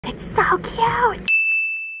It's so cute.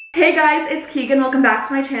 Hey guys, it's Keegan. Welcome back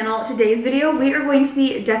to my channel. Today's video, we are going to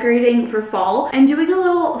be decorating for fall and doing a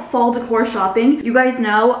little fall decor shopping. You guys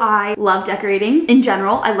know I love decorating in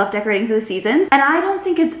general. I love decorating for the seasons, and I don't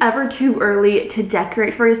think it's ever too early to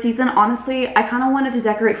decorate for a season. Honestly, I kind of wanted to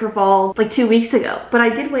decorate for fall like 2 weeks ago, but I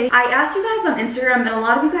did wait. I asked you guys on Instagram, and a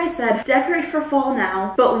lot of you guys said decorate for fall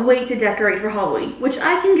now, but wait to decorate for Halloween, which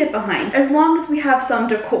I can get behind as long as we have some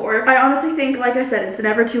decor. I honestly think, like I said, it's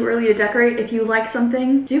never too early to decorate. If you like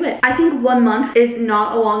something, do it. I think 1 month is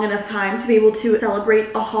not a long enough time to be able to celebrate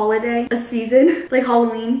a holiday, a season, like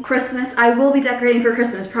Halloween, Christmas. I will be decorating for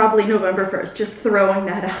Christmas probably November 1st, just throwing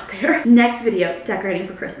that out there. Next video, decorating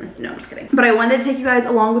for Christmas. No, I'm just kidding. But I wanted to take you guys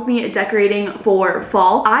along with me decorating for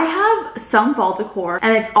fall. I have some fall decor,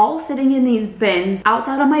 and it's all sitting in these bins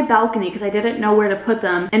outside on my balcony because I didn't know where to put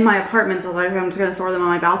them in my apartment, so I'm just gonna store them on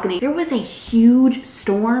my balcony. There was a huge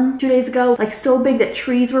storm 2 days ago, like so big that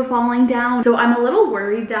trees were falling down. So I'm a little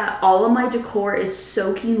worried that all of my decor is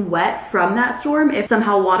soaking wet from that storm. If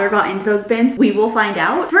somehow water got into those bins, we will find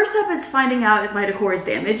out. First up is finding out if my decor is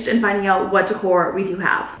damaged and finding out what decor we do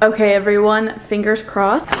have. Okay, everyone, fingers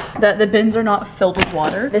crossed that the bins are not filled with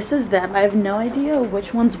water. This is them. I have no idea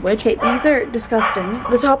which one's which. Okay, these are disgusting.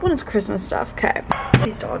 The top one is Christmas stuff. Okay.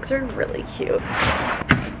 These dogs are really cute.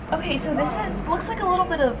 Okay, so this looks like a little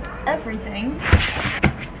bit of everything.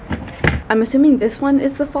 I'm assuming this one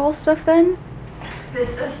is the fall stuff then?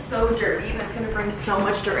 This is so dirty, and it's gonna bring so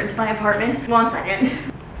much dirt into my apartment. 1 second.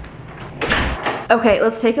 Okay,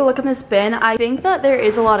 let's take a look in this bin. I think that there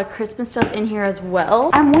is a lot of Christmas stuff in here as well.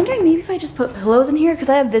 I'm wondering maybe if I just put pillows in here, because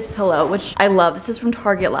I have this pillow, which I love. This is from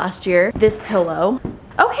Target last year. This pillow.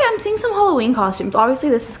 Okay, I'm seeing some Halloween costumes. Obviously,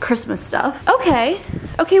 this is Christmas stuff. Okay,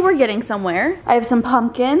 we're getting somewhere. I have some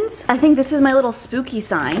pumpkins. I think this is my little spooky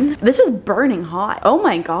sign. This is burning hot. Oh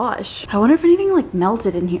my gosh. I wonder if anything like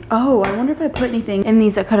melted in here. Oh, I wonder if I put anything in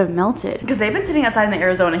these that could have melted, because they've been sitting outside in the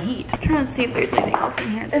Arizona heat. I'm trying to see if there's anything else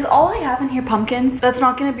in here. Is all I have in here pumpkins? That's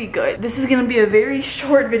not gonna be good. This is gonna be a very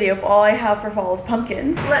short video if all I have for fall is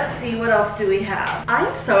pumpkins. Let's see, what else do we have?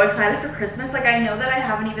 I'm so excited for Christmas. Like, I know that I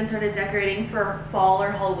haven't even started decorating for fall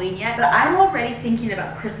or Halloween yet, but I'm already thinking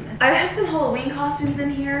about Christmas. I have some Halloween costumes in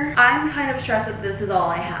here. I'm kind of stressed that this is all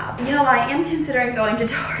I have. You know, I am considering going to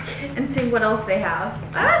Target and seeing what else they have.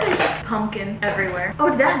 There's just pumpkins everywhere. Oh,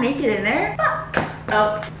 did that make it in there?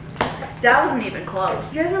 Oh, that wasn't even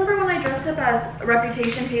close. You guys remember when I dressed up as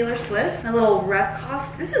Reputation Taylor Swift? My little rep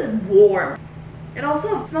costume? This is warm. It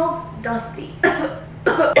also smells dusty.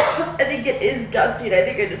 I think it is dusty, and I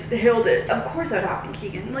think I just inhaled it. Of course that would happen,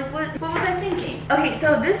 Keegan. Like, what was I thinking? Okay,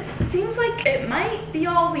 so this seems like it might be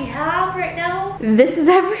all we have right now. This is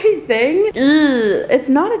everything. Ugh, it's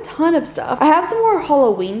not a ton of stuff. I have some more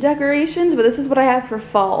Halloween decorations, but this is what I have for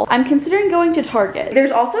fall. I'm considering going to Target.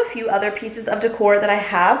 There's also a few other pieces of decor that I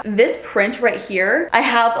have. This print right here, I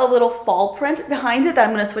have a little fall print behind it that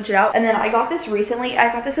I'm gonna switch it out. And then I got this recently.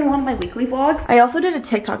 I got this in one of my weekly vlogs. I also did a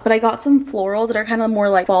TikTok, but I got some florals that are kind of more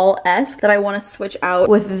like fall-esque that I want to switch out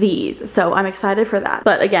with these, so I'm excited for that.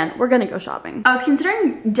 But again, we're gonna go shopping. I was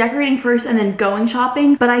considering decorating first and then going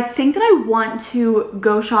shopping, but I think that I want to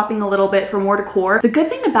go shopping a little bit for more decor. The good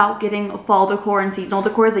thing about getting fall decor and seasonal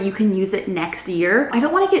decor is that you can use it next year. I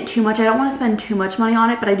don't want to get too much. I don't want to spend too much money on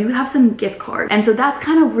it, but I do have some gift cards, and so that's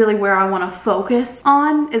kind of really where I want to focus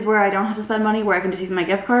on, is where I don't have to spend money, where I can just use my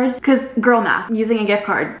gift cards. Because girl math, using a gift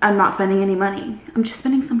card, I'm not spending any money. I'm just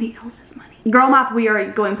spending somebody else's money. Girl math, we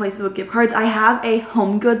are going places with gift cards. I have a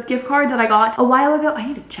Home Goods gift card that I got a while ago. I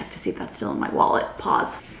need to check to see if that's still in my wallet.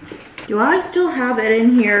 Pause. Do I still have it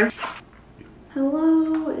in here?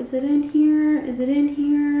 Hello, is it in here? Is it in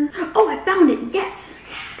here? Oh, I found it, yes.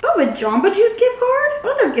 Oh, a Jamba Juice gift card?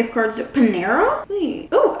 What other gift cards? Panera? Wait.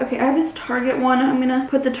 Oh, okay, I have this Target one. I'm gonna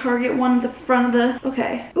put the Target one at the front of the,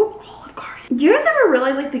 okay. Ooh, Olive Garden. Do you guys ever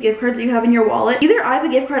realize like the gift cards that you have in your wallet? Either I have a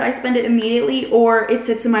gift card, I spend it immediately, or it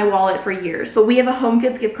sits in my wallet for years. But we have a Home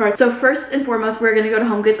Goods gift card. So first and foremost, we're gonna go to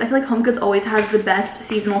Home Goods. I feel like Home Goods always has the best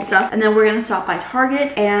seasonal stuff. And then we're gonna stop by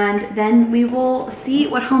Target, and then we will see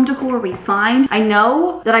what home decor we find. I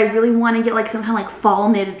know that I really wanna get like some kind of like fall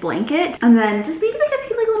knitted blanket, and then just maybe like a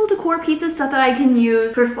few like little decor pieces, stuff that I can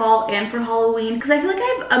use for fall and for Halloween. Because I feel like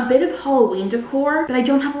I have a bit of Halloween decor, but I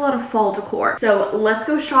don't have a lot of fall decor. So let's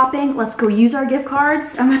go shopping. Let's go use our gift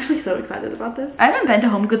cards. I'm actually so excited about this. I haven't been to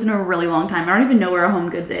Home Goods in a really long time. I don't even know where a Home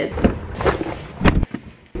Goods is.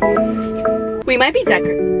 We might be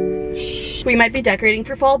decorating. much. We might be decorating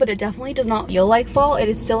for fall, but it definitely does not feel like fall. It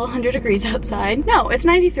is still 100 degrees outside. No, it's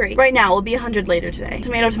 93. Right now, it'll be 100 later today.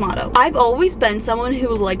 Tomato, tomato. I've always been someone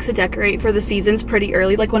who likes to decorate for the seasons pretty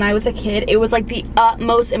early. Like when I was a kid, it was like the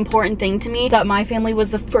utmost important thing to me that my family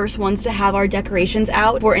was the first ones to have our decorations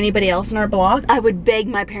out before anybody else in our block. I would beg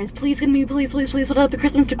my parents, please can we please put out the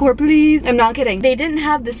Christmas decor, please. I'm not kidding. They didn't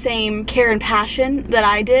have the same care and passion that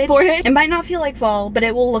I did for it. It might not feel like fall, but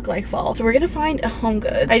it will look like fall. So we're gonna find a Home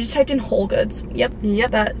Goods. I just typed in Whole Goods.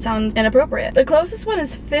 Yep, that sounds inappropriate. The closest one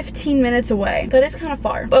is 15 minutes away. That is kind of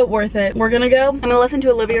far, but worth it. We're gonna go. I'm gonna listen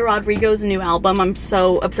to Olivia Rodrigo's new album. I'm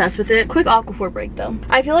so obsessed with it. Quick Aquaphor break though.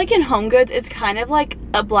 I feel like in Home Goods, it's kind of like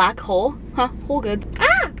a black hole. Huh, Whole Goods.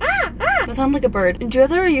 That sounds like a bird. Do you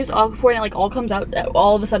guys ever use Aquaphor and it like all comes out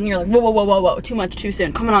all of a sudden? You're like, whoa, too much, too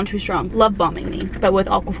soon, coming on too strong. Love bombing me, but with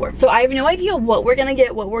Aquaphor. So I have no idea what we're gonna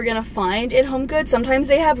get, what we're gonna find in Home Goods. Sometimes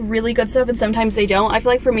they have really good stuff and sometimes they don't. I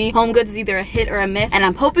feel like for me, Home Goods is either a hit or a miss, and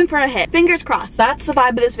I'm hoping for a hit. Fingers crossed. That's the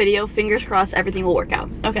vibe of this video. Fingers crossed everything will work out.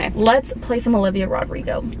 Okay, let's play some Olivia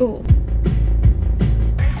Rodrigo. Ooh.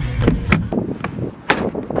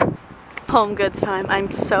 Home Goods time. I'm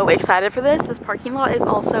so excited for this. This parking lot is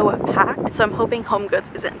also packed, so I'm hoping Home Goods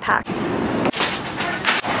isn't packed.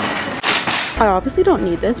 I obviously don't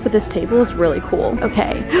need this, but this table is really cool.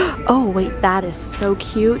 Okay. Oh wait, that is so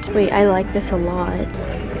cute. Wait, I like this a lot.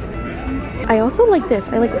 I also like this.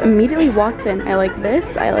 I like immediately walked in. I like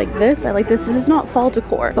this. I like this. I like this. This is not fall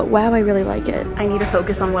decor, but wow, I really like it. I need to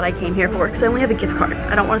focus on what I came here for because I only have a gift card.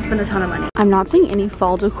 I don't want to spend a ton of money. I'm not seeing any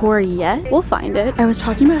fall decor yet. We'll find it. I was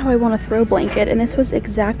talking about how I want a throw blanket, and this was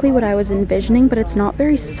exactly what I was envisioning, but it's not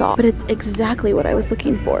very soft, but it's exactly what I was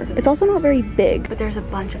looking for. It's also not very big, but there's a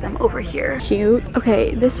bunch of them over here. Cute.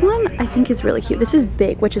 Okay, this one I think is really cute. This is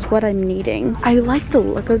big, which is what I'm needing. I like the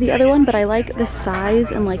look of the other one, but I like the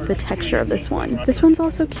size and like the texture of this one. This one's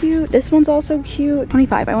also cute. This one's also cute.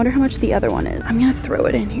 25. I wonder how much the other one is. I'm gonna throw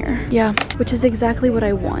it in here. Yeah, which is exactly what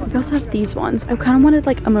I want. We also have these ones. I kind of wanted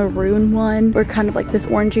like a maroon one or kind of like this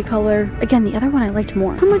orangey color. Again, the other one I liked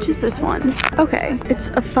more. How much is this one? Okay, it's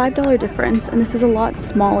a $5 difference, and this is a lot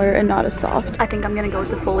smaller and not as soft. I think I'm gonna go with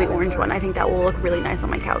the fully orange one. I think that will look really nice on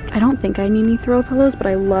my couch. I don't think I need any throw pillows, but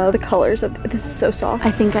I love the colors of this. Is so soft.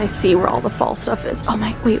 I think I see where all the fall stuff is. Oh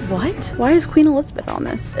my, wait, what? Why is Queen Elizabeth on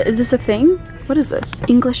this? Is this a thing? What is this?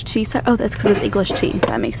 English tea set? Oh, that's because it's English tea.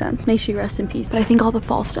 That makes sense. May she rest in peace. But I think all the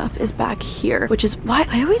fall stuff is back here, which is why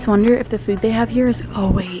I always wonder if the food they have here is,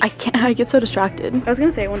 oh wait, I get so distracted. I was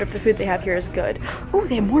gonna say, I wonder if the food they have here is good. Oh,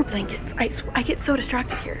 they have more blankets. I get so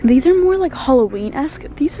distracted here. These are more like Halloween-esque.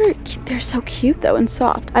 These are, they're so cute though and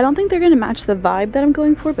soft. I don't think they're gonna match the vibe that I'm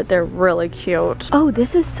going for, but they're really cute. Oh,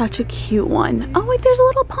 this is such a cute one. Oh wait, there's a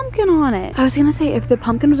little pumpkin on it. I was gonna say, if the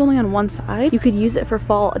pumpkin was only on one side, you could use it for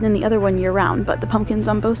fall and then the other one year round, but the pumpkin's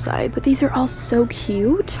on both sides. But these are all so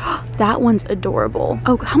cute. That one's adorable.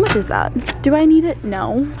 Oh, how much is that? Do I need it?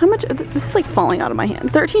 No. How much? This is like falling out of my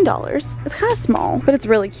hand. $13. It's kind of small, but it's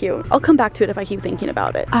really cute. I'll come back to it if I keep thinking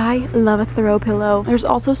about it. I love a throw pillow. There's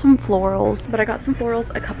also some florals, but I got some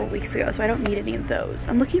florals a couple weeks ago, so I don't need any of those.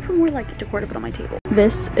 I'm looking for more like decor to put on my table.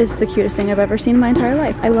 This is the cutest thing I've ever seen in my entire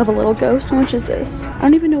life. I love a little ghost. How much is this? I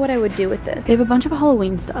don't even know what I would do with this. They have a bunch of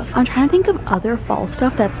Halloween stuff. I'm trying to think of other fall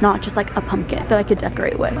stuff that's not just like a pumpkin that I could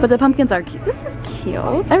decorate with, but the pumpkins are cute. This is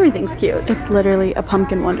cute. Everything's cute. It's literally a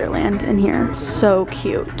pumpkin wonderland in here. So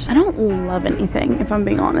cute. I don't love anything, if I'm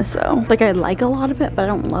being honest though. Like, I like a lot of it, but I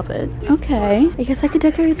don't love it. Okay, I guess I could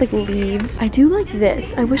decorate like leaves. I do like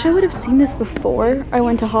this. I wish I would have seen this before I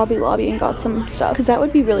went to Hobby Lobby and got some stuff, because that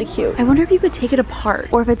would be really cute. I wonder if you could take it apart,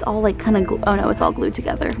 or if it's all like kind of oh no, it's all glued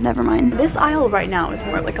together. Never mind. This aisle right now is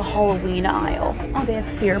more like a Halloween aisle. Oh, they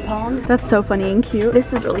have fear pong. That's so funny and cute.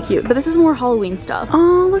 This is really cute, but this is more Halloween stuff.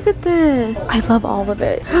 Oh, look at this. I love all of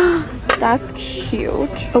it. That's cute.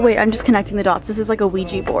 Oh wait, I'm just connecting the dots. This is like a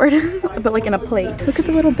Ouija board, but like in a plate. Look at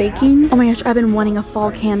the little baking. Oh my gosh, I've been wanting a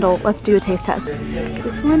fall candle. Let's do a taste test.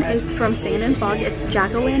 This one is from Sand and Fog. It's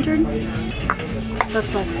jack-o'-lantern. That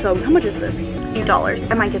smells so good. How much is this?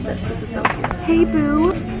 $8. I might get this. This is so cute. Hey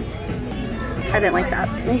boo. I didn't like that.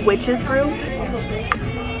 Ooh, witch's brew.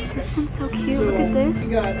 This one's so cute. Look at this.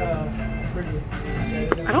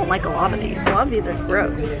 I don't like a lot of these. A lot of these are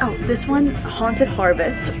gross. Oh, this one, Haunted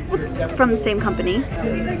Harvest, from the same company.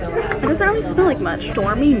 It doesn't really smell like much.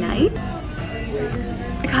 Stormy Night.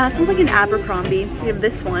 It kind of smells like an Abercrombie. We have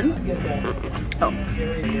this one. Oh.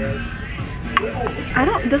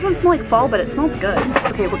 It doesn't smell like fall, but it smells good.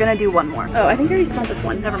 Okay, we're gonna do one more. Oh, I think I already smelled this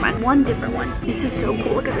one. Never mind. One different one. This is so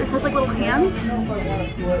cool. Look at this. It has like little hands.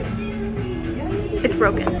 It's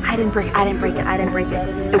broken. I didn't break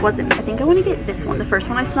it. It wasn't. I think I want to get this one. The first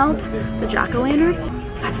one I smelled, the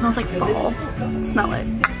jack-o'-lantern. That smells like fall. Smell it.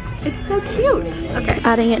 It's so cute. Okay,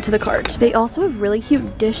 adding it to the cart. They also have really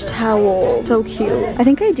cute dish towels. So cute. I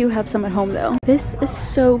think I do have some at home though. This is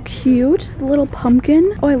so cute. The little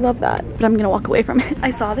pumpkin. Oh, I love that. But I'm gonna walk away from it.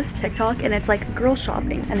 I saw this TikTok and it's like girl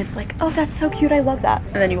shopping. And it's like, oh, that's so cute. I love that.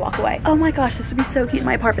 And then you walk away. Oh my gosh, this would be so cute in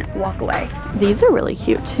my apartment. Walk away. These are really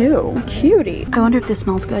cute too. Cutie. I wonder if this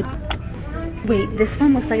smells good. Wait, this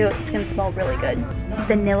one looks like it's gonna smell really good.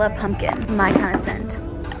 Vanilla pumpkin. My kind of scent.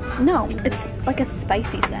 No, it's like a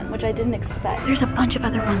spicy scent, which I didn't expect. There's a bunch of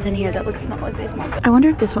other ones in here that smell like they smell good. I wonder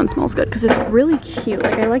if this one smells good because it's really cute.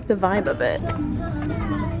 Like, I like the vibe of it.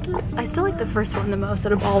 I still like the first one the most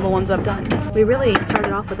out of all the ones I've done. We really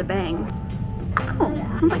started off with a bang. Oh,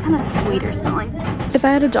 sounds like kind of sweeter smelling. If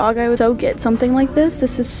I had a dog, I would so get something like this.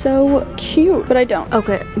 This is so cute, but I don't.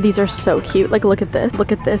 Okay, these are so cute. Like, look at this.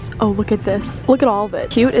 Look at this. Oh, look at this. Look at all of it.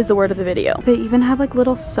 Cute is the word of the video. They even have like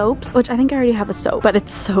little soaps, which I think I already have a soap, but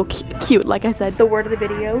it's so cute. Like I said, the word of the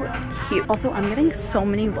video, cute. Also, I'm getting so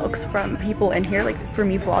many looks from people in here, like for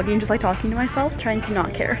me vlogging, just like talking to myself, trying to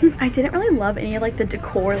not care. I didn't really love any of like the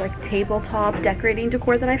decor, like tabletop decorating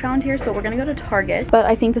decor that I found here, so we're gonna go to Target. But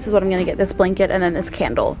I think this is what I'm gonna get, this blanket and then this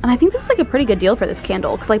candle. And I think this is like a pretty good deal for this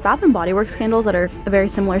candle because like Bath & Body Works candles that are a very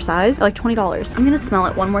similar size are like $20. I'm gonna smell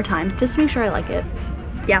it one more time just to make sure I like it.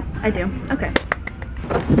 Yeah, I do. Okay.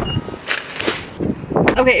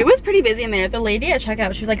 Okay, it was pretty busy in there. The lady at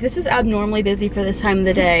checkout, she was like, this is abnormally busy for this time of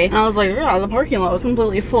the day. And I was like, yeah, the parking lot was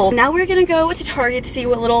completely full. Now we're gonna go to Target to see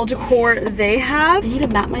what little decor they have. I need to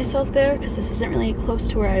map myself there because this isn't really close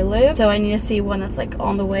to where I live. So I need to see one that's like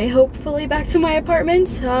on the way, hopefully, back to my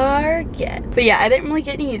apartment. Target. But yeah, I didn't really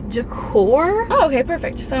get any decor. Oh, okay,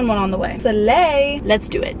 perfect. Found one on the way. Slay. Let's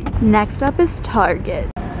do it. Next up is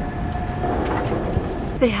Target.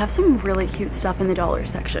 They have some really cute stuff in the dollar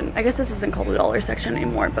section. I guess this isn't called the dollar section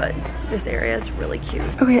anymore, but this area is really cute.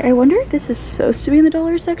 Okay, I wonder if this is supposed to be in the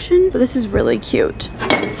dollar section, but this is really cute.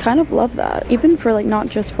 Kind of love that. Even for like not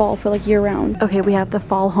just fall, for like year round. Okay, we have the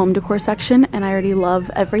fall home decor section and I already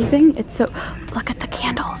love everything. It's so, look at the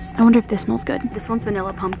candles. I wonder if this smells good. This one's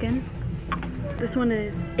vanilla pumpkin. This one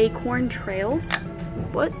is acorn trails.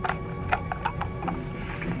 What?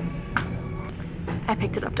 I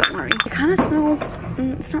picked it up, don't worry. It kind of smells,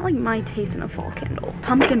 it's not like my taste in a fall candle.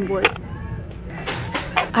 Pumpkin woods.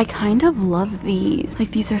 I kind of love these.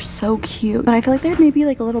 Like, these are so cute. But I feel like they're maybe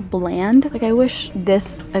like a little bland. Like, I wish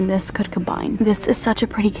this and this could combine. This is such a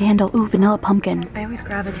pretty candle. Ooh, vanilla pumpkin. I always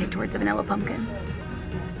gravitate towards a vanilla pumpkin.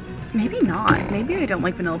 Maybe not. Maybe I don't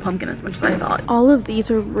like vanilla pumpkin as much as I thought. All of these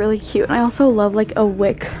are really cute. And I also love like a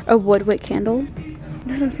wood wick candle. It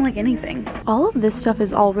doesn't smell like anything. All of this stuff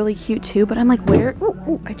is all really cute too, but I'm like, where?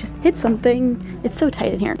 Ooh, I just hit something. It's so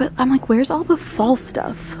tight in here. But I'm like, where's all the fall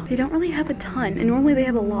stuff? They don't really have a ton, and normally they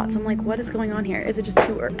have a lot, so I'm like, what is going on here? Is it just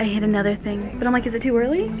too early? I hit another thing, but I'm like, is it too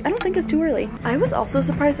early? I don't think it's too early. I was also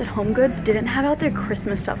surprised that Home Goods didn't have out their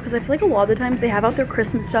Christmas stuff, because I feel like a lot of the times they have out their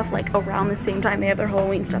Christmas stuff like around the same time they have their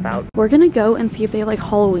Halloween stuff out. We're gonna go and see if they have like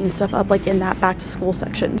Halloween stuff up like in that back to school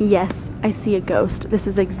section. Yes, I see a ghost. This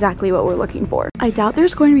is exactly what we're looking for. I doubt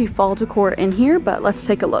there's going to be fall decor in here, but let's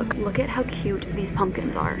take a look. Look at how cute these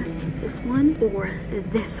pumpkins are. This one or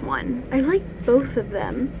this one. I like both of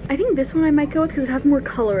them. I think this one I might go with because it has more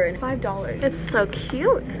color in. $5. It's so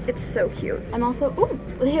cute. It's so cute. I'm also, ooh,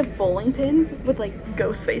 they have bowling pins with like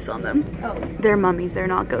ghost face on them. Oh, they're mummies. They're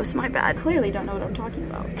not ghosts. My bad. Clearly don't know what I'm talking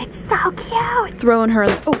about. It's so cute. Throwing her in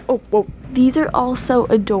the, oh. These are all so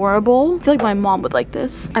adorable. I feel like my mom would like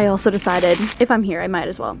this. I also decided if I'm here, I might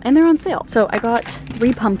as well. And they're on sale. So I got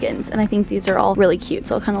 3 pumpkins and I think these are all really cute.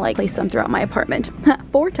 So I'll kind of like place them throughout my apartment.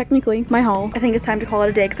 4 technically, my haul. I think it's time to call it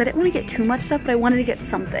a day because I didn't want to get too much stuff, but I wanted to get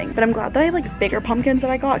something. But I'm glad that I have like bigger pumpkins that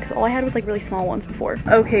I got because all I had was like really small ones before.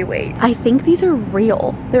 Okay, wait. I think these are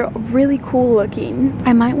real. They're really cool looking.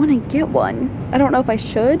 I might want to get one. I don't know if I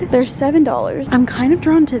should. They're $7. I'm kind of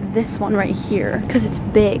drawn to this one right here because it's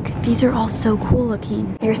big. These are all so cool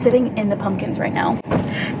looking. You're sitting in the pumpkins right now.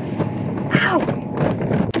 Ow!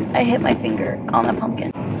 I hit my finger on the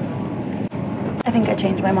pumpkin. I think I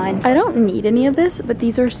changed my mind. I don't need any of this, but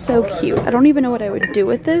these are so cute. I don't even know what I would do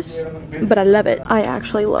with this, but I love it. I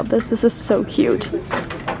actually love this. This is so cute.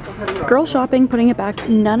 Girl shopping, putting it back.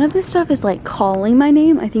 None of this stuff is like calling my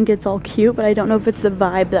name. I think it's all cute, but I don't know if it's the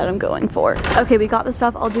vibe that I'm going for. Okay, we got the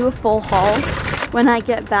stuff. I'll do a full haul when I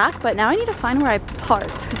get back, but now I need to find where I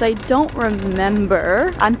parked because I don't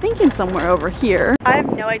remember. I'm thinking somewhere over here. I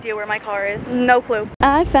have no idea where my car is. No clue.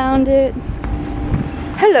 I found it.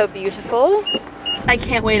 Hello, beautiful. I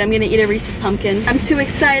can't wait. I'm gonna eat a Reese's pumpkin. I'm too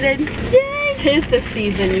excited. Yay! 'Tis the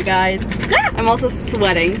season, you guys. I'm also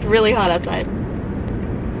sweating. Really hot outside.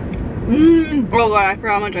 Oh god, I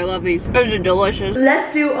forgot how much I love these. Those are delicious.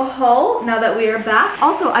 Let's do a haul now that we are back.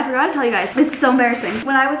 Also, I forgot to tell you guys, this is so embarrassing.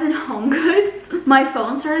 When I was in Home Goods, my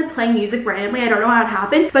phone started playing music randomly. I don't know how it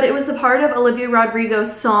happened, but it was the part of Olivia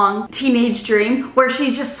Rodrigo's song, Teenage Dream, where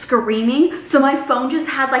she's just screaming. So my phone just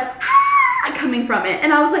had like, coming from it.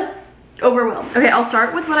 And I was like, overwhelmed. Okay, I'll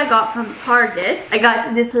start with what I got from Target. I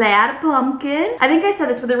got this plaid pumpkin. I think I said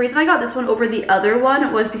this, but the reason I got this one over the other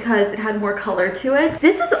one was because it had more color to it.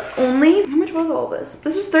 This is only, how much was all this?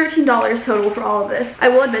 This was $13 total for all of this. I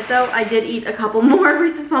will admit though, I did eat a couple more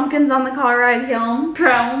Reese's Pumpkins on the car ride home.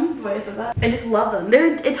 The way I said that. I just love them.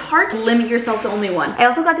 It's hard to limit yourself to only one. I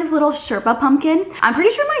also got this little Sherpa pumpkin. I'm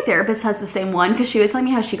pretty sure my therapist has the same one because she was telling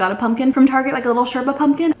me how she got a pumpkin from Target, like a little Sherpa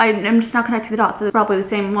pumpkin. I'm just not connecting the dots, so it's probably the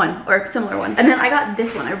same one or similar one. And then I got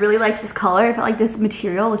this one. I really liked this color. I felt like this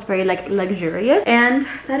material looked very like luxurious. And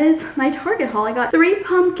that is my Target haul. I got 3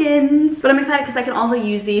 pumpkins, but I'm excited because I can also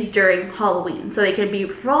use these during Halloween. So they can be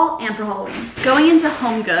for fall and for Halloween. Going into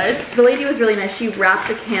Home Goods, the lady was really nice. She wrapped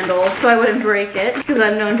the candle so I wouldn't break it because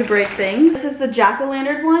I'm known to break things. This is the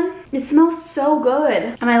jack-o'-lantern one. It smells so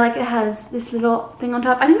good. And I like it has this little thing on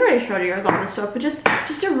top. I think I already showed you guys all this stuff, but just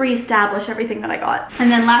to reestablish everything that I got.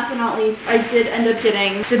 And then last but not least, I did end up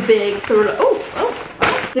getting the big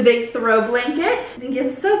the big throw blanket. I think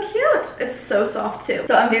it's so cute. It's so soft too.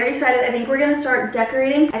 So I'm very excited. I think we're gonna start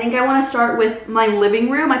decorating. I think I wanna start with my living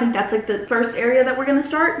room. I think that's like the first area that we're gonna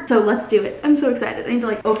start. So let's do it. I'm so excited. I need to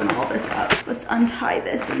like open all this up. Let's untie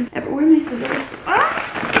this and where are my scissors?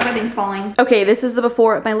 Ah! Everything's falling. Okay, this is the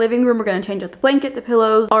before of my living room. We're gonna change out the blanket, the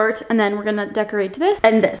pillows, art, and then we're gonna decorate to this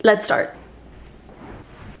and this. Let's start.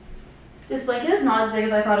 This blanket is not as big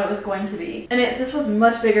as I thought it was going to be. And this was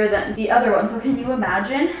much bigger than the other one. So can you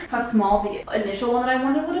imagine how small the initial one that I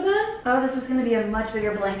wanted would have been? Oh, this was gonna be a much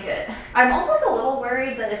bigger blanket. I'm also like a little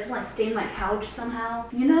worried that it's gonna like stain my couch somehow.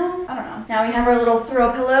 You know? I don't know. Now we have our little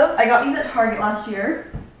throw pillows. I got these at Target last year.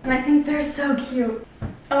 And I think they're so cute.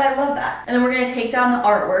 Oh, I love that. And then we're gonna take down the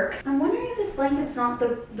artwork. I'm wondering if this blanket's not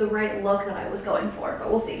the right look that I was going for, but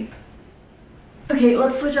we'll see. Okay,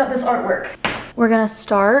 let's switch out this artwork. We're gonna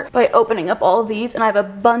start by opening up all of these, and I have a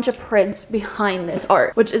bunch of prints behind this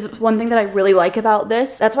art, which is one thing that I really like about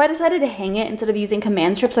this. That's why I decided to hang it instead of using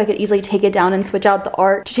command strips, so I could easily take it down and switch out the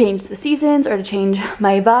art to change the seasons or to change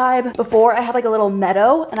my vibe. Before, I had like a little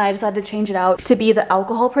meadow, and I decided to change it out to be the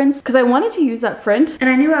alcohol prints because I wanted to use that print, and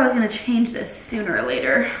I knew I was gonna change this sooner or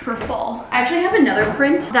later for fall. I actually have another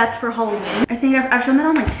print that's for Halloween. I think I've shown that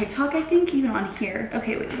on my TikTok, I think, even on here.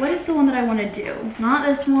 Okay, wait, what is the one that I want to do? Not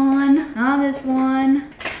this one, not this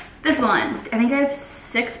one, this one. I think I have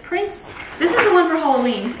 6 prints. This is the one for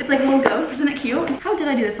Halloween. It's like a little ghost. Isn't it cute? How did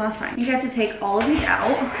I do this last time? You have to take all of these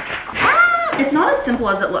out. Ah! It's not as simple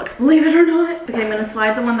as it looks, believe it or not. Okay, I'm gonna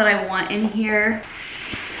slide the one that I want in here.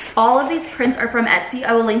 All of these prints are from Etsy.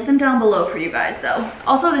 I will link them down below for you guys though.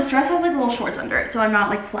 Also, this dress has like little shorts under it, so I'm not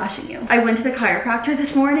like flashing you. I went to the chiropractor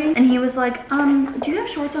this morning and he was like, do you have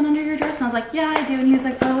shorts on under your dress? And I was like, yeah, I do. And he was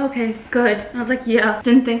like, oh, okay, good. And I was like, yeah,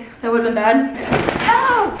 didn't think that would have been bad.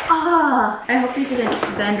 Ow! Ah! I hope these didn't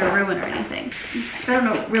bend or ruin or anything. I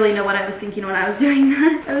don't really know what I was thinking when I was doing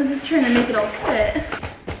that. I was just trying to make it all fit.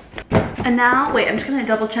 And now, wait, I'm just gonna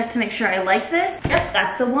double check to make sure I like this. Yep,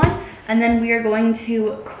 that's the one. And then we are going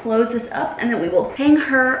to close this up and then we will hang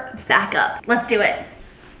her back up. Let's do it.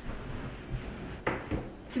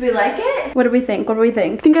 Do we like it? What do we think? What do we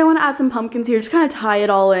think? I think I want to add some pumpkins here, just kind of tie it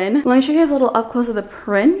all in. Let me show you guys a little up close of the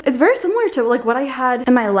print. It's very similar to like what I had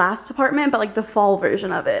in my last apartment, but like the fall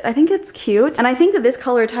version of it. I think it's cute. And I think that this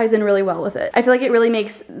color ties in really well with it. I feel like it really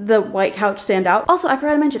makes the white couch stand out. Also, I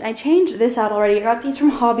forgot to mention, I changed this out already. I got these from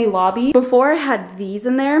Hobby Lobby. Before I had these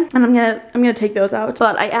in there, and I'm gonna take those out.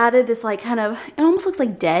 But I added this like kind of, it almost looks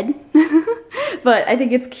like dead. But I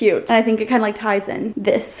think it's cute. And I think it kind of like ties in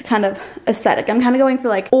this kind of aesthetic. I'm kind of going for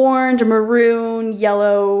like orange, maroon,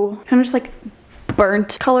 yellow, kind of just like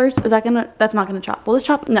burnt colors. Is that gonna, that's not gonna chop. Will this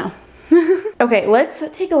chop? No. Okay, let's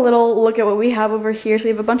take a little look at what we have over here. So we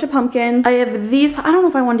have a bunch of pumpkins. I have these, I don't know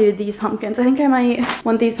if I want to do these pumpkins. I think I might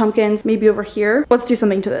want these pumpkins maybe over here. Let's do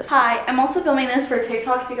something to this. Hi, I'm also filming this for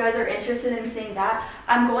TikTok if you guys are interested in seeing that.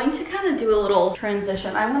 I'm going to kind of do a little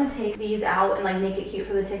transition. I want to take these out and like make it cute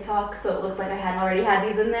for the TikTok so it looks like I hadn't already had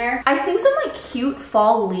these in there. I think some like cute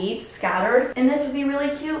fall leaves scattered in this would be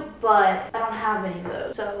really cute, but I don't have any of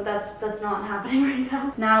those. So that's not happening right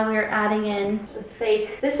now. Now we're adding in the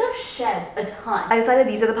fake. This stuff sheds a ton. I decided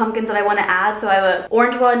these are the pumpkins that I want to add. So I have an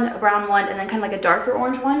orange one, a brown one, and then kind of like a darker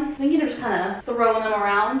orange one. I'm thinking of just kind of throwing them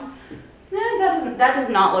around. That does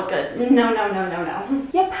not look good. No, no, no, no, no.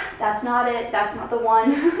 Yep, that's not it. That's not the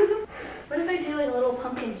one. What if I do like a little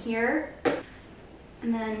pumpkin here?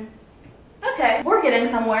 And then Okay, we're getting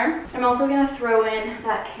somewhere. I'm also gonna throw in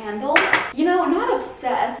that candle. You know, not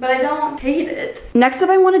obsessed, but I don't hate it. Next up,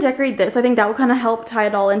 I want to decorate this. I think that will kind of help tie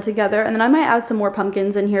it all in together. And then I might add some more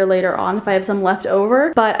pumpkins in here later on if I have some left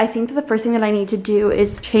over. But I think that the first thing that I need to do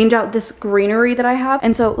is change out this greenery that I have.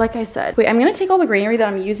 And so, like I said, wait, I'm gonna take all the greenery that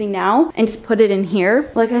I'm using now and just put it in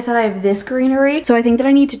here. Like I said, I have this greenery. So I think that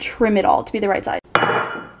I need to trim it all to be the right size.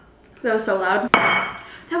 That was so loud.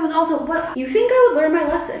 That was also, what? You think I would learn my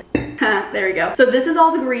lesson? There we go. So this is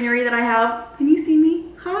all the greenery that I have. Can you see me?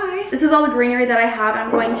 Hi. This is all the greenery that I have.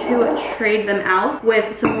 I'm going to trade them out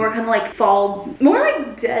with some more kind of like fall, more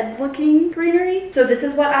like dead looking greenery. So this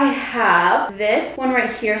is what I have. This one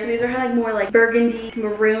right here. So these are kind of like more like burgundy,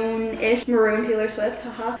 maroon-ish, maroon Taylor Swift,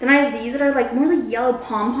 haha. Then I have these that are like more like yellow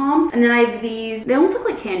pom-poms. And then I have these, they almost look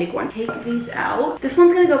like candy corn. Take these out. This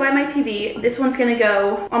one's gonna go by my TV. This one's gonna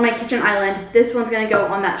go on my kitchen island. This one's gonna go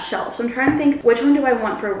on that shelf. So I'm trying to think, which one do I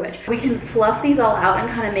want for which? We can fluff these all out and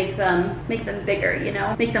kind of make them bigger, you know?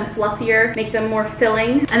 Make them fluffier, make them more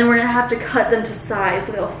filling, and then we're gonna have to cut them to size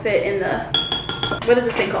so they'll fit in the, what is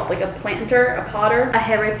this thing called? Like a planter, a potter, a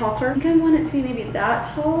Harry Potter. I think I want it to be maybe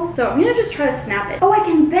that tall. So I'm gonna just try to snap it. Oh, I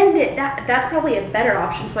can bend it. That's probably a better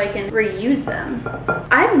option so I can reuse them.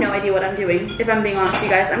 I have no idea what I'm doing, if I'm being honest with you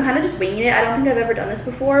guys. I'm kind of just winging it. I don't think I've ever done this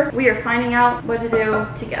before. We are finding out what to do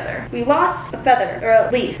together. We lost a feather, or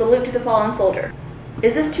a leaf. Salute to the fallen soldier.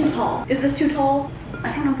 Is this too tall? Is this too tall?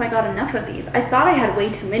 I don't know if I got enough of these. I thought I had way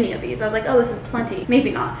too many of these. I was like, oh, this is plenty. Maybe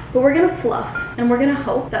not. But we're gonna fluff, and we're gonna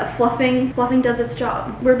hope that fluffing does its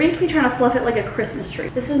job. We're basically trying to fluff it like a Christmas tree.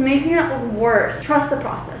 This is making it look worse. Trust the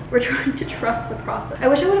process. We're trying to trust the process. I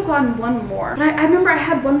wish I would have gotten one more. But I remember I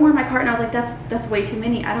had one more in my cart, and I was like, that's way too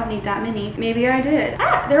many. I don't need that many. Maybe I did.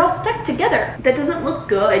 Ah, they're all stuck together. That doesn't look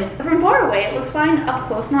good. From far away, it looks fine. Up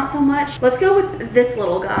close, not so much. Let's go with this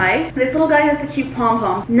little guy. This little guy has the cute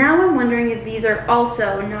pom-poms. Now I'm wondering if these are also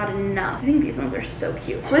not enough. I think these ones are so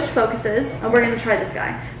cute. Switch focuses, and we're gonna try this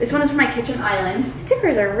guy. This one is for my kitchen island.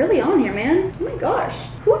 Stickers are really on here, man. Oh my gosh,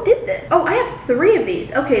 who did this? Oh, I have 3 of these.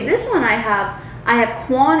 Okay, this one I have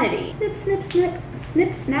quantity. Snip, snip, snip,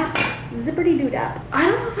 snip, snap, zippity doo dap. I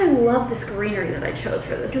don't know if I love this greenery that I chose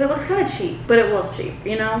for this because it looks kind of cheap, but it was cheap,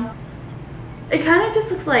 you know? It kind of just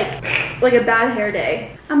looks like a bad hair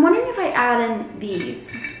day. I'm wondering if I add in these,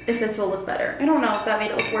 if this will look better. I don't know if that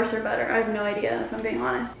made it look worse or better. I have no idea, if I'm being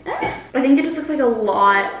honest. I think it just looks like a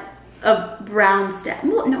lot of brown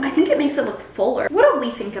stem. Well, no, I think it makes it look fuller. What do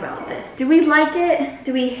we think about this? Do we like it?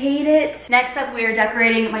 Do we hate it? Next up, we are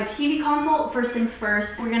decorating my TV console. First things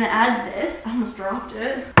first, we're gonna add this. I almost dropped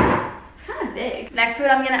it. Kind of big. Next to it,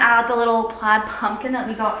 I'm gonna add the little plaid pumpkin that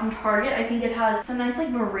we got from Target. I think it has some nice like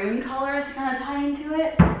maroon colors to kind of tie into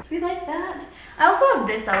it. Do we like that? I also have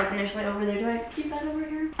this that was initially over there. Do I keep that over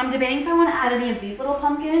here? I'm debating if I want to add any of these little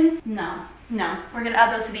pumpkins. No. No, we're gonna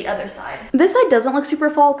add those to the other side. This side doesn't look super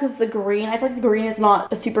fall because the green, I feel like the green is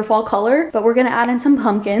not a super fall color, but we're gonna add in some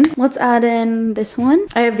pumpkins. Let's add in this one.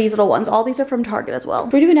 I have these little ones. All these are from Target as well.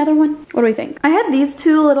 Should we do another one? What do we think? I had these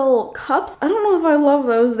 2 little cups. I don't know if I love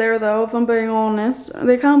those there though, if I'm being honest.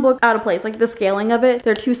 They kind of look out of place. Like the scaling of it,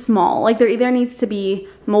 they're too small. Like there either needs to be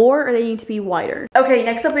more or they need to be wider. Okay,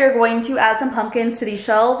 next up we are going to add some pumpkins to these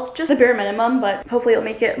shelves. Just the bare minimum, but hopefully it'll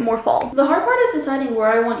make it more fall. The hard part is deciding where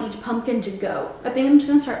I want each pumpkin to go. I think I'm just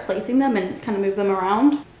gonna start placing them and kind of move them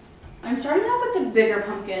around. I'm starting out with the bigger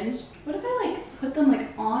pumpkins. What if I like put them like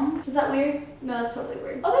on? Is that weird? No, that's totally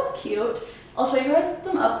weird. Oh, that's cute. I'll show you guys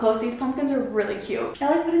them up close. These pumpkins are really cute. I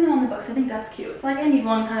like putting them on the books. I think that's cute. I feel like I need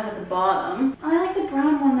one kind of at the bottom. Oh, I like the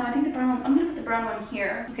brown one though. I think the brown one, I'm gonna put the brown one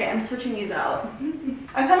here. Okay, I'm switching these out.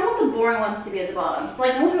 I kind of want the boring ones to be at the bottom.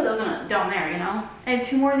 Like, we'll put those down there, you know? I have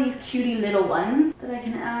 2 more of these cutie little ones that I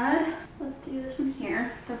can add. Let's do this one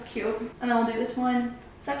here. That's cute. And then we'll do this one.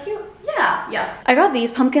 Is that cute? Yeah. I got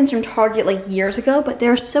these pumpkins from Target like years ago, but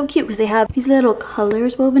they're so cute because they have these little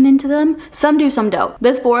colors woven into them. Some do, some don't.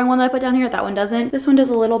 This boring one that I put down here, that one doesn't. This one does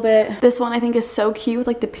a little bit. This one I think is so cute with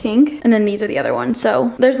like the pink. And then these are the other ones.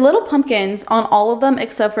 So there's little pumpkins on all of them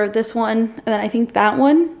except for this one. And then I think that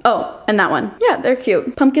one. Oh, and that one. Yeah, they're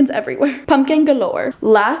cute. Pumpkins everywhere. Pumpkin galore.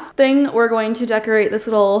 Last thing, we're going to decorate this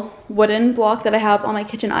little wooden block that I have on my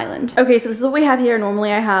kitchen island. Okay, so this is what we have here.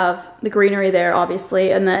 Normally I have the greenery there,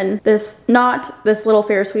 obviously, and then this little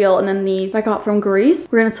Ferris wheel, and then these I got from Greece.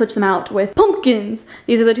 We're gonna switch them out with pumpkins.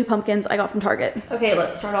 These are the 2 pumpkins I got from Target. Okay,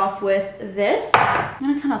 let's start off with this. I'm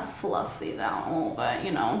gonna kind of fluff these out a little bit,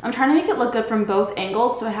 you know. I'm trying to make it look good from both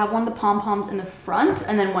angles, so I have one of the pom-poms in the front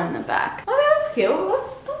and then one in the back. Oh yeah, that's cute.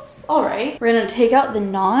 That's all right. We're gonna take out the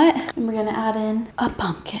knot and we're gonna add in a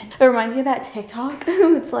pumpkin. It reminds me of that TikTok.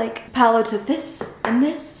 It's like Paolo took this and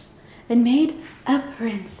made a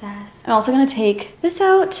princess. I'm also gonna take this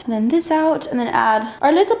out, and then this out, and then add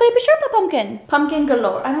our little baby Sherpa pumpkin. Pumpkin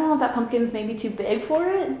galore. I don't know if that pumpkin's maybe too big for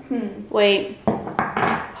it. Wait.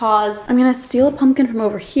 Pause. I'm gonna steal a pumpkin from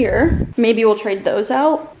over here. Maybe we'll trade those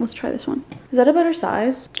out. Let's try this one. Is that a better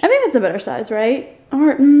size? I think that's a better size, right?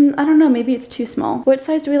 Or, I don't know, maybe it's too small. Which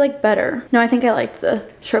size do we like better? No, I think I liked the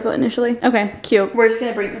Sherpa initially. Okay, cute. We're just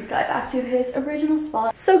gonna bring this guy back to his original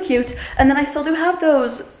spot. So cute. And then I still do have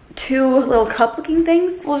those 2 little cup looking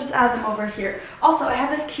things. We'll just add them over here. Also, I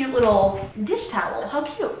have this cute little dish towel. How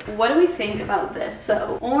cute. What do we think about this?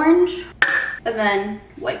 So, orange, and then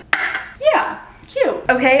white. Yeah. Cute.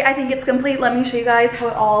 Okay, I think it's complete. Let me show you guys how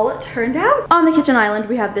it all turned out. On the kitchen island,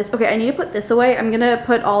 we have this. Okay, I need to put this away. I'm gonna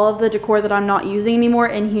put all of the decor that I'm not using anymore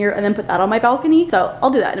in here and then put that on my balcony. So I'll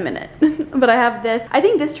do that in a minute. But I have this. I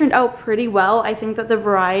think this turned out pretty well. I think that the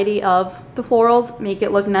variety of the florals make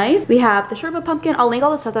it look nice. We have the Sherpa pumpkin. I'll link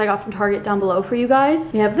all the stuff that I got from Target down below for you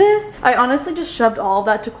guys. We have this. I honestly just shoved all of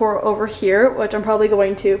that decor over here, which I'm probably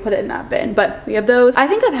going to put it in that bin. But we have those. I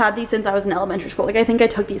think I've had these since I was in elementary school. Like, I think I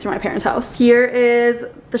took these from my parents' house. Here is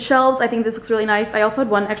the shelves. I think this looks really nice. I also had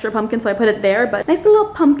 1 extra pumpkin, so I put it there, but nice little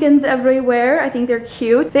pumpkins everywhere. I think they're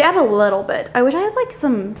cute. They add a little bit. I wish I had like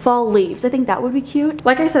some fall leaves. I think that would be cute.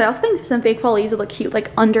 Like I said, I also think some fake fall leaves would look cute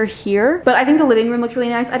like under here, but I think the living room looks really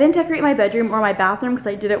nice. I didn't decorate my bedroom or my bathroom because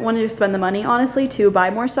I didn't want to spend the money, honestly, to buy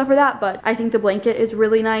more stuff for that, but I think the blanket is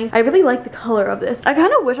really nice. I really like the color of this. I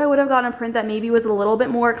kind of wish I would have gotten a print that maybe was a little bit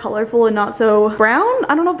more colorful and not so brown.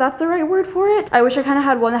 I don't know if that's the right word for it. I wish I kind of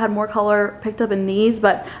had one that had more color picked up in these,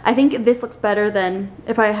 but I think this looks better than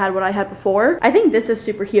if I had what I had before. I think this is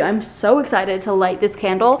super cute. I'm so excited to light this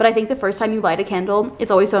candle, but I think the first time you light a candle,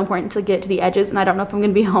 it's always so important to get to the edges, and I don't know if I'm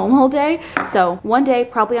gonna be home all day. So one day,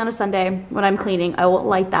 probably on a Sunday when I'm cleaning, I will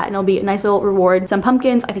light that and it'll be a nice little reward. Some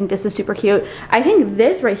pumpkins. I think this is super cute. I think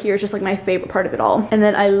this right here is just like my favorite part of it all. And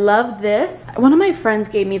then I love this. One of my friends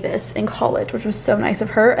gave me this in college, which was so nice of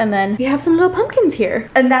her. And then we have some little pumpkins here.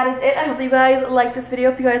 And that is it. I hope you guys like this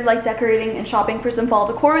video. If you guys like decorating and shopping for some fall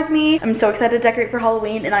decor with me, I'm so excited to decorate for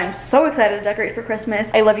Halloween, and I'm so excited to decorate for Christmas.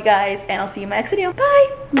 I love you guys, and I'll see you in my next video.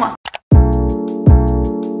 Bye. Mwah.